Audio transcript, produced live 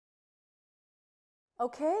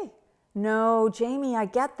Okay. No, Jamie, I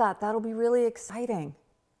get that. That'll be really exciting.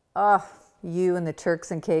 Oh, you and the Turks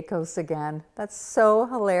and Caicos again. That's so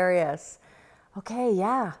hilarious. Okay,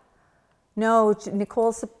 yeah. No,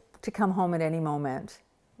 Nicole's to come home at any moment.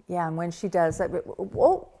 Yeah, and when she does,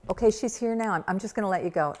 whoa, okay, she's here now. I'm just going to let you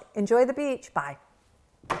go. Enjoy the beach. Bye.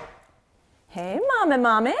 Hey, Mom and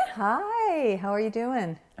Mommy. Hi, how are you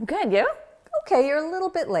doing? I'm good, you? Okay, you're a little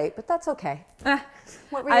bit late, but that's okay.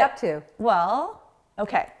 What were you up to? Well,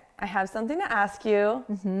 okay, I have something to ask you.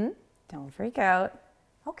 Don't freak out.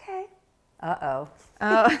 Okay. Uh-oh.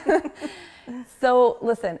 So,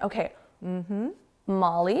 listen, okay.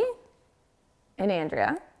 Molly and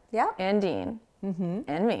Andrea. Yeah. And Dean.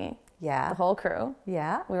 And me. Yeah. The whole crew.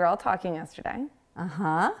 Yeah. We were all talking yesterday.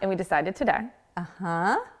 Uh-huh. And we decided today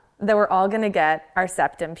Uh-huh. that we're all going to get our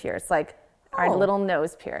septum pierced, like our little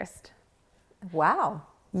nose pierced. Wow.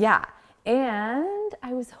 Yeah. And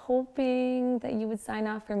I was hoping that you would sign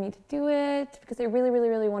off for me to do it because I really, really,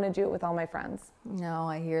 really want to do it with all my friends. No,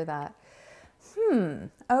 I hear that.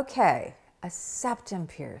 Okay. A septum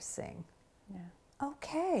piercing. Yeah.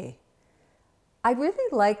 Okay. I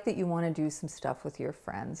really like that you want to do some stuff with your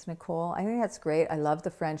friends, Nicole. I think that's great. I love the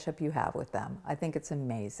friendship you have with them. I think it's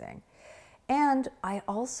amazing. And I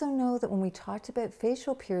also know that when we talked about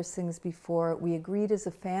facial piercings before, we agreed as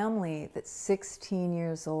a family that 16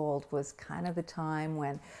 years old was kind of the time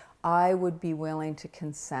when I would be willing to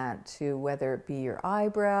consent to whether it be your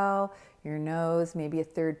eyebrow, your nose, maybe a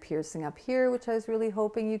third piercing up here, which I was really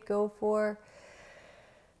hoping you'd go for.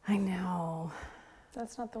 I know.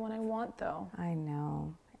 That's not the one I want, though. I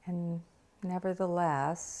know. And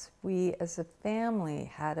nevertheless, we as a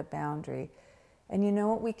family had a boundary. And you know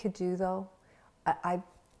what we could do, though?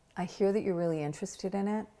 I hear that you're really interested in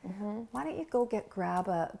it. Why don't you go grab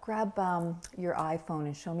your iPhone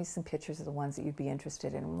and show me some pictures of the ones that you'd be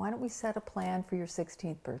interested in. And why don't we set a plan for your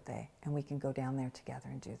 16th birthday and we can go down there together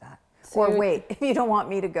and do that. So or wait, if you don't want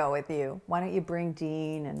me to go with you, why don't you bring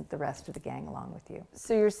Dean and the rest of the gang along with you?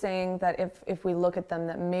 So you're saying that if we look at them,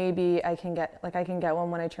 that maybe I can get one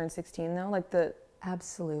when I turn 16, though, like the.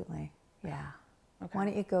 Absolutely, yeah. Okay. Why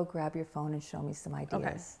don't you go grab your phone and show me some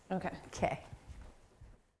ideas? Okay. Okay.